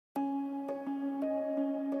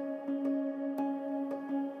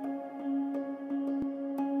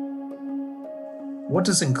What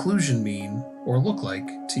does inclusion mean or look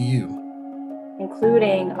like to you?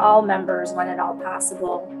 Including all members when at all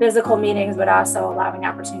possible. Physical meetings, but also allowing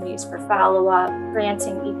opportunities for follow-up,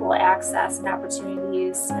 granting equal access and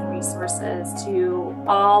opportunities and resources to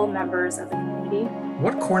all members of the community.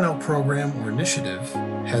 What Cornell program or initiative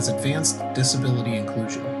has advanced disability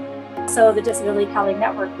inclusion? So the Disability Colleague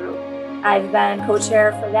Network Group. I've been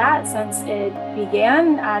co-chair for that since it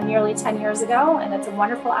began nearly 10 years ago, and it's a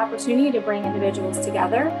wonderful opportunity to bring individuals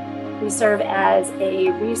together. We serve as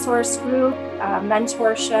a resource group,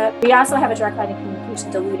 mentorship. We also have a direct line of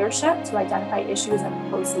communication to leadership to identify issues and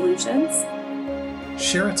propose solutions.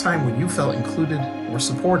 Share a time when you felt included or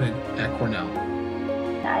supported at Cornell.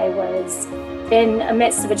 I was in the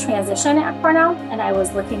midst of a transition at Cornell, and I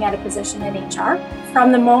was looking at a position in HR.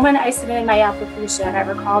 From the moment I submitted my application, I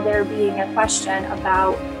recall there being a question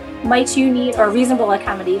about, might you need a reasonable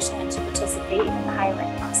accommodation to participate in the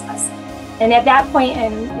hiring process? And at that point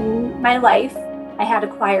in my life, I had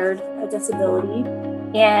acquired a disability,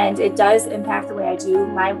 and it does impact the way I do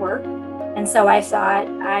my work. And so I thought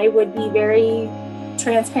I would be very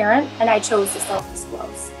transparent, and I chose to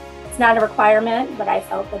self-disclose. It's not a requirement, but I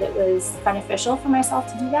felt that it was beneficial for myself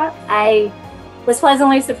to do that. I was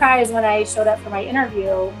pleasantly surprised when I showed up for my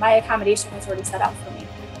interview. My accommodation was already set up for me.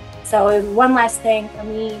 So it was one less thing for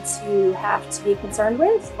me to have to be concerned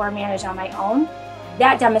with or manage on my own.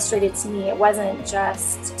 That demonstrated to me it wasn't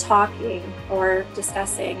just talking or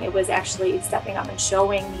discussing, it was actually stepping up and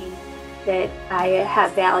showing me that I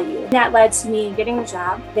have value. That led to me getting the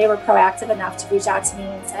job. They were proactive enough to reach out to me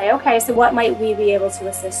and say, okay, so what might we be able to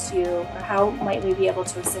assist you, or how might we be able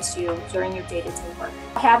to assist you during your day-to-day work?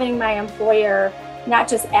 Having my employer not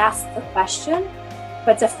just ask the question,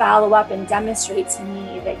 but to follow up and demonstrate to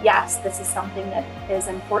me that yes, this is something that is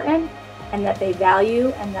important and that they value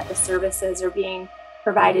and that the services are being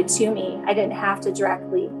provided to me. I didn't have to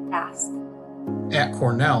directly ask. At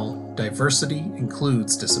Cornell, diversity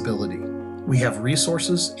includes disability. We have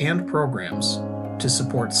resources and programs to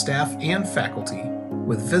support staff and faculty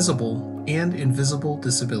with visible and invisible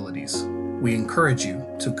disabilities. We encourage you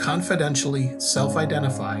to confidentially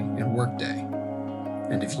self-identify in Workday.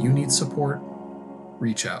 And if you need support,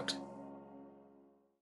 reach out.